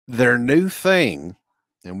Their new thing,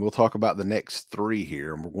 and we'll talk about the next three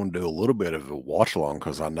here, and we're going to do a little bit of a watch along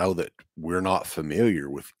because I know that we're not familiar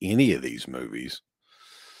with any of these movies.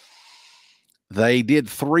 They did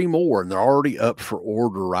three more, and they're already up for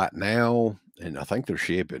order right now, and I think they're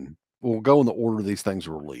shipping. We'll go in the order these things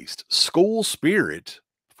were released. School Spirit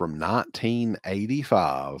from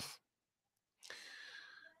 1985.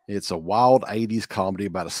 It's a wild 80s comedy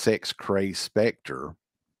about a sex crazed specter.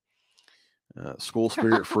 School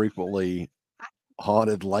Spirit frequently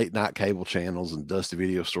haunted late night cable channels and dusty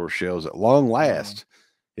video store shelves. At long last,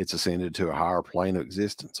 it's ascended to a higher plane of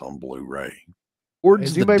existence on Blu-ray.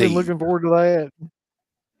 Has anybody been looking forward to that?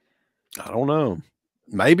 I don't know.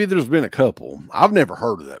 Maybe there's been a couple. I've never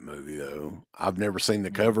heard of that movie, though. I've never seen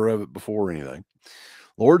the cover of it before or anything.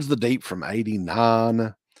 Lords of the Deep from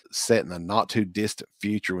 89, set in a not too distant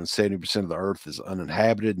future when 70% of the earth is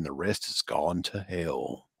uninhabited and the rest has gone to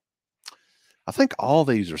hell. I think all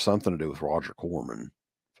these are something to do with Roger Corman,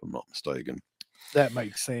 if I'm not mistaken. That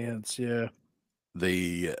makes sense, yeah.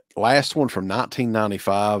 The last one from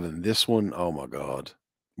 1995, and this one, oh my God.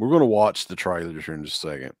 We're going to watch the trailers here in just a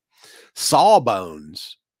second.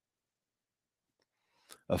 Sawbones.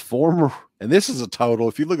 A former, and this is a total,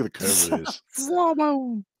 if you look at the cover of this,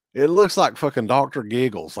 Sawbone. It looks like fucking Dr.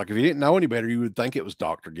 Giggles. Like if you didn't know any better, you would think it was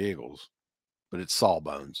Dr. Giggles, but it's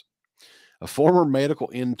Sawbones. A former medical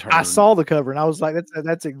intern. I saw the cover and I was like,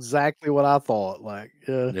 that's exactly what I thought. Like,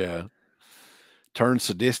 yeah. Turned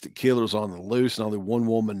sadistic killers on the loose, and only one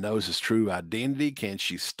woman knows his true identity. Can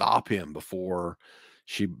she stop him before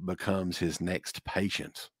she becomes his next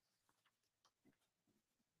patient?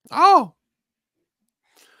 Oh.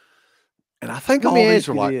 And I think all these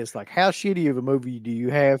are like, how shitty of a movie do you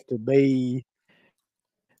have to be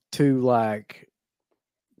to like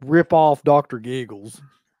rip off Dr. Giggles?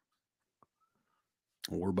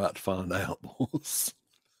 We're about to find out.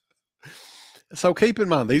 So keep in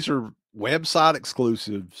mind, these are website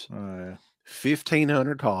exclusives.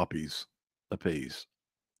 1,500 copies a piece,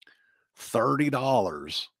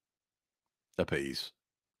 $30 a piece.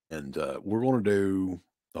 And we're going to do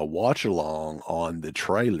a watch along on the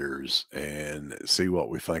trailers and see what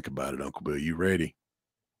we think about it. Uncle Bill, you ready?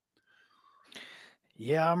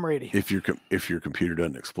 Yeah, I'm ready. If your computer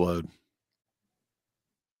doesn't explode.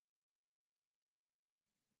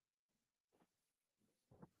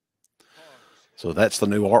 So that's the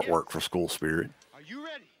new artwork for School Spirit. Are you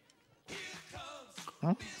ready?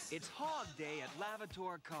 Huh? It's Hog Day at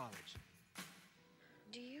Lavator College.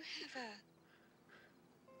 Do you have a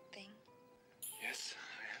thing? Yes,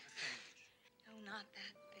 I have a thing. No, not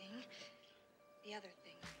that thing. The other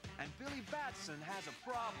thing. And Billy Batson has a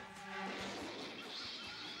problem.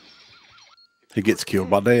 He gets killed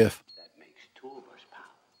by death. That makes two of us, pal.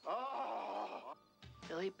 Oh!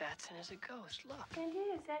 Billy Batson is a ghost. Look. Andy,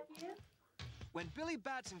 is that you? When Billy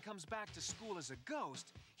Batson comes back to school as a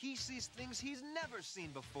ghost, he sees things he's never seen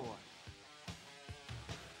before.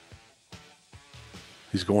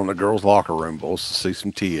 He's going to the girls' locker room, boys, to see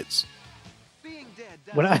some tits. Being dead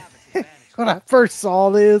when I first saw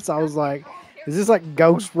this, I was like, is this like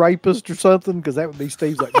Ghost Rapist or something? Because that would be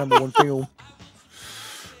Steve's like #1 film.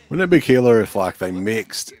 Wouldn't it be killer if like they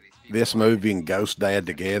mixed this movie and Ghost Dad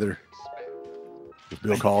together? With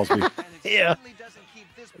Bill Cosby. Yeah.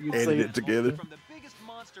 Edited it together. From the biggest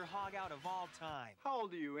monster hog out of all time. How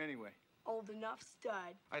old are you anyway? Old enough,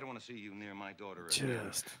 stud. I don't want to see you near my daughter again.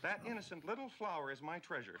 Just. That innocent little flower is my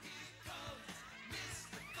treasure.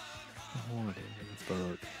 What in the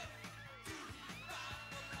fuck?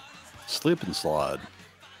 Slip and slide.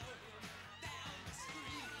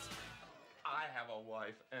 I have a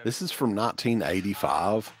wife. And This is from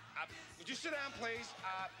 1985. would you sit down, please?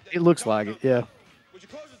 It looks like it, yeah. Would you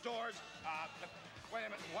close the doors? Wait a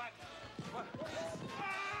minute. What?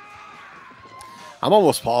 I'm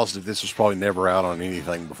almost positive this was probably never out on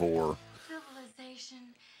anything before. Civilization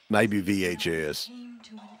Maybe VHS. came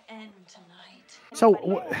to an end tonight.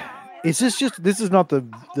 So, is this is not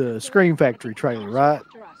the Scream Factory trailer, right?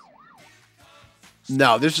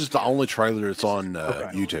 No, this is the only trailer that's on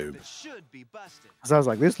YouTube. That should be busted. So I was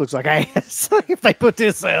like, this looks like ass if they put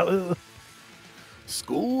this out.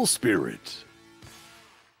 School Spirit.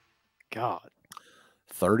 God.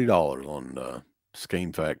 $30 on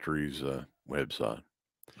Scheme Factory's website.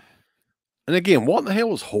 And again, what in the hell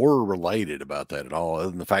was horror related about that at all, other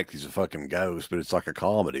than the fact he's a fucking ghost, but it's like a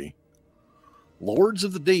comedy. Lords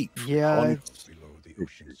of the Deep. Yeah. Below the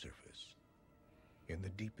ocean surface, in the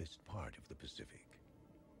deepest part of the Pacific,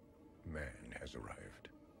 man has arrived.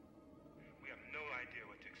 We have no idea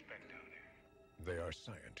what to expect down there. They are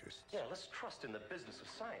scientists. Yeah, let's trust in the business of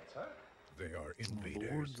science, huh? They are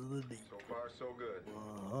invaders. Lords of the Deep. So far, so good.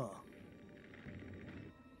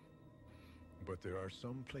 But there are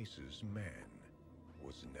some places man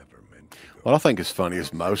was never meant to go. What I think is funny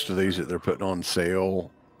is most of these that they're putting on sale,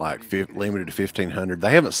 like limited to 1,500,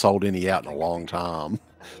 they haven't sold any out in a long time.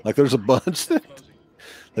 Like there's a bunch that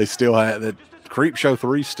they still have. That Creepshow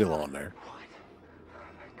 3's still on there.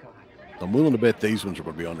 I'm willing to bet these ones are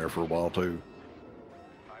going to be on there for a while too.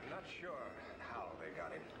 I'm not sure how they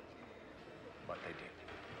got it, but they did.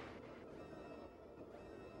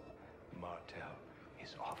 Martel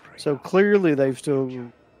is offering. So clearly they've still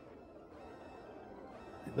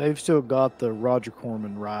got the Roger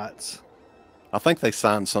Corman rights. I think they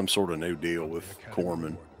signed some sort of new deal with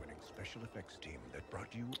Corman. Award-winning special effects team that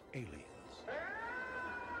brought you Aliens.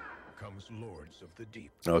 Comes Lords of the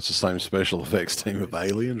Deep. Oh, it's the same special effects team of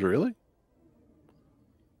Aliens, really?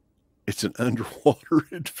 It's an underwater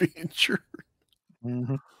adventure.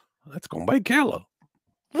 Mm-hmm. That's going to be killer.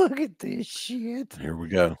 Look at this shit. Here we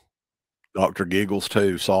go. Dr. Giggles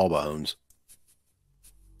 2, Sawbones.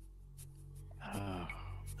 I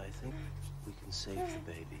think we can save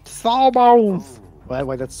the baby. Sawbones.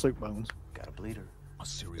 Wait, that's soup bones. Got a bleeder.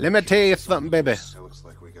 Let me tell you something, baby. It looks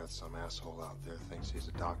like we got some asshole out there thinks he's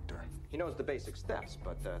a doctor. He knows the basic steps,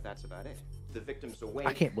 but that's about it. The victim's awake.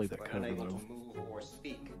 I can't believe that but cover, unable though. to move or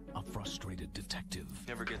speak. A frustrated detective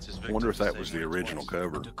Never gets his I wonder if that was the original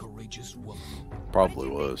cover. and a courageous woman Probably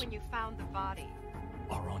was. When you found the body.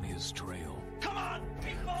 are on his trail.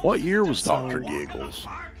 What year was Dr. Giggles?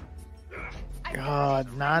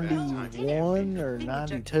 God, 91 or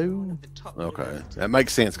 92? Okay. That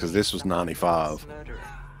makes sense because this was 95.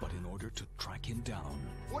 But in order to track him down,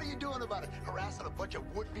 What are you doing about it? Harassing a bunch of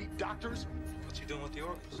would-be doctors? What's he doing with the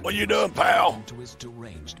organs? What you doing, pal? into his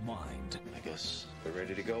deranged mind, I guess they're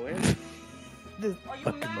ready to go in. This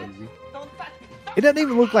fucking movie. It doesn't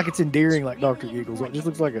even look like it's endearing like Dr. Giggles. It just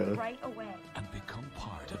looks like a Right away. and become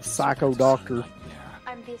part of his psycho fantasy doctor. nightmare.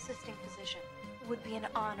 I'm the assisting physician. It would be an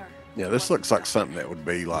honor. Yeah, this looks like something that would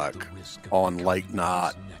be like The risk of on becoming late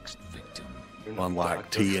night his next victim. on like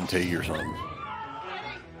TNT or something.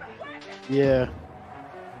 Yeah.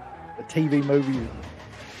 A TV movie.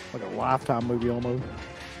 Like a Lifetime movie almost.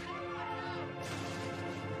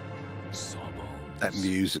 Sawbones. That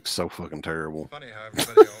music's so fucking terrible. Funny how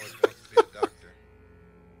everybody always wants to be a doctor.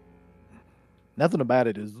 Nothing about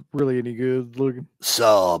it is really any good looking.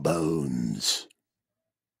 Sawbones.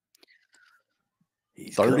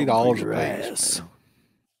 He's $30 coming for a your piece. ass. Man.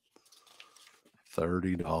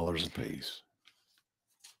 $30 a piece.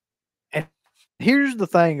 Here's the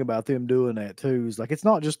thing about them doing that too, is like it's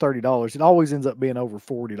not just $30. It always ends up being over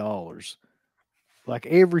 $40. Like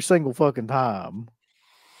every single fucking time.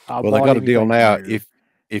 Well, they got a deal now. If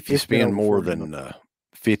If you It's been spend over more 40 than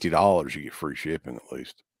 $50, you get free shipping at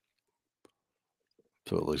least.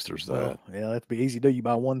 So at least there's that. yeah, that'd be easy to do. You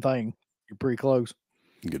buy one thing, you're pretty close.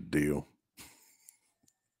 Good deal.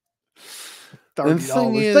 $30. the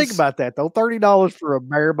thing Think is- about that though. $30 for a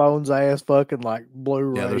bare bones ass fucking like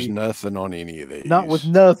Blu-ray. Yeah, there's nothing on any of these. Not with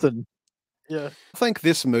nothing. Yeah. I think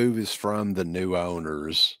this move is from the new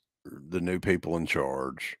owners, the new people in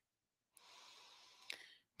charge,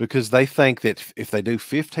 because they think that if they do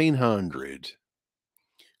 1,500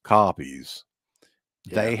 copies,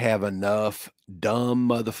 they have enough dumb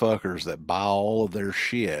motherfuckers that buy all of their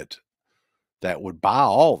shit that would buy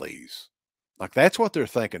all these. Like that's what they're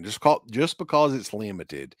thinking. Just because it's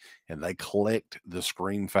limited and they collect the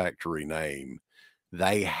Scream Factory name,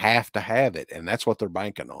 they have to have it, and that's what they're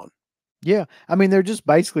banking on. Yeah. I mean, they're just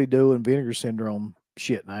basically doing Vinegar Syndrome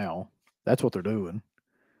shit now. That's what they're doing.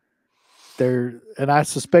 And I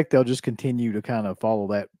suspect they'll just continue to kind of follow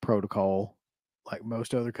that protocol like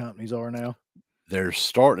most other companies are now. They're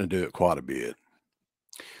starting to do it quite a bit.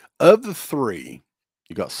 Of the three,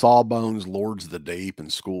 you got Sawbones, Lords of the Deep,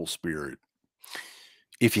 and School Spirit.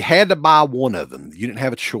 If you had to buy one of them, you didn't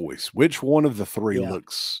have a choice. Which one of the three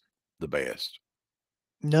looks the best?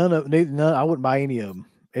 None. I wouldn't buy any of them.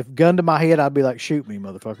 If gun to my head, I'd be like, shoot me,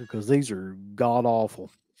 motherfucker, because these are god awful.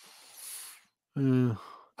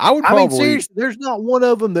 I would probably. I mean, seriously, there's not one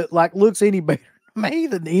of them that like looks any better to me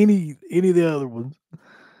than any of the other ones.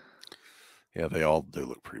 Yeah, they all do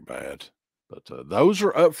look pretty bad. But those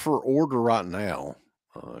are up for order right now.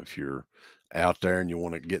 If you're out there and you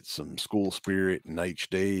want to get some School Spirit in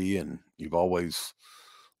HD, and you've always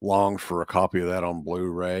longed for a copy of that on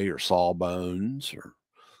Blu-ray, or Sawbones, or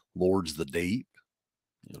Lords of the Deep,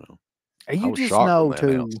 you know. And I you was just shocked when know they too.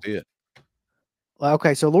 announced it.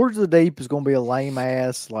 Okay, so Lords of the Deep is going to be a lame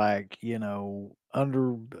ass, like, you know,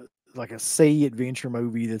 under like a sea adventure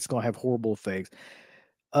movie that's going to have horrible effects.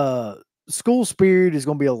 School Spirit is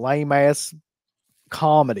going to be a lame ass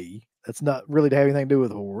comedy that's not really to have anything to do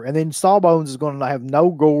with horror. And then Sawbones is going to have no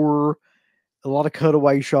gore, a lot of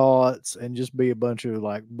cutaway shots, and just be a bunch of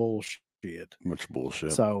like bullshit. Much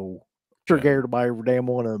bullshit. So, sure, Garrett will buy every damn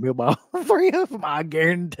one of them. He'll buy all 3 of them. I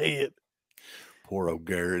guarantee it. Poor old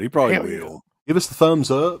Garrett. He probably Hell will. yeah. Give us the thumbs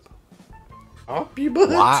up. Up your butt.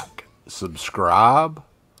 Like, subscribe.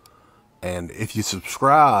 And if you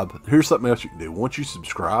subscribe, here's something else you can do. Once you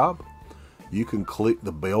subscribe, you can click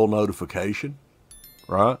the bell notification,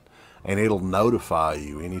 right? And it'll notify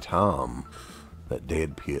you anytime that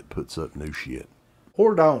Dead Pit puts up new shit.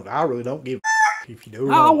 Or don't. I really don't give a if you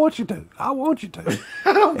do. I want you to. I want you to.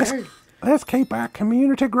 I don't care. Let's keep our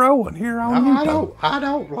community growing here on YouTube. I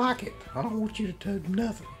don't like it. I don't want you to do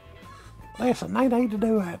nothing. Listen, they need to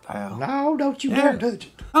do that, pal. No, don't you dare touch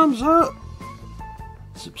it. Thumbs up.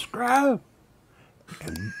 Subscribe.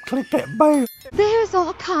 And click that bell. There's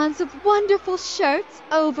all kinds of wonderful shirts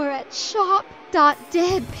over at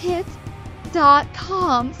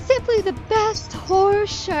shop.deadpit.com. Simply the best horror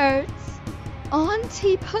shirts. On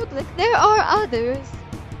TeePublic, there are others,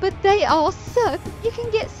 but they all suck. You can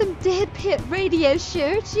get some Dead Pit Radio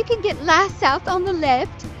shirts. You can get Last South on the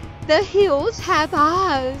Left. The Hills Have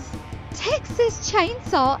Eyes. Texas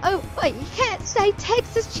Chainsaw. Oh, wait, you can't say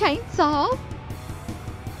Texas Chainsaw.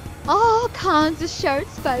 All kinds of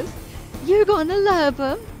shirts, folks. You're gonna love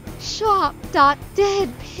them.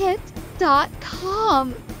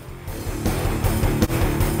 Shop.deadpit.com.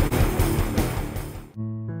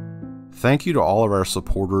 Thank you to all of our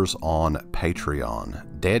supporters on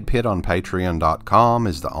Patreon. Dead Pit on Patreon.com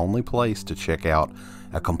is the only place to check out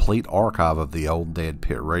a complete archive of the old Dead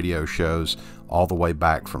Pit radio shows all the way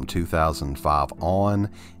back from 2005 on,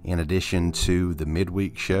 in addition to the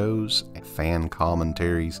midweek shows, fan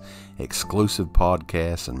commentaries, exclusive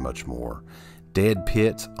podcasts, and much more. Dead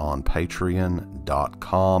Pit on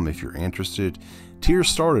Patreon.com if you're interested. Tiers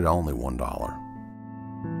start at only $1.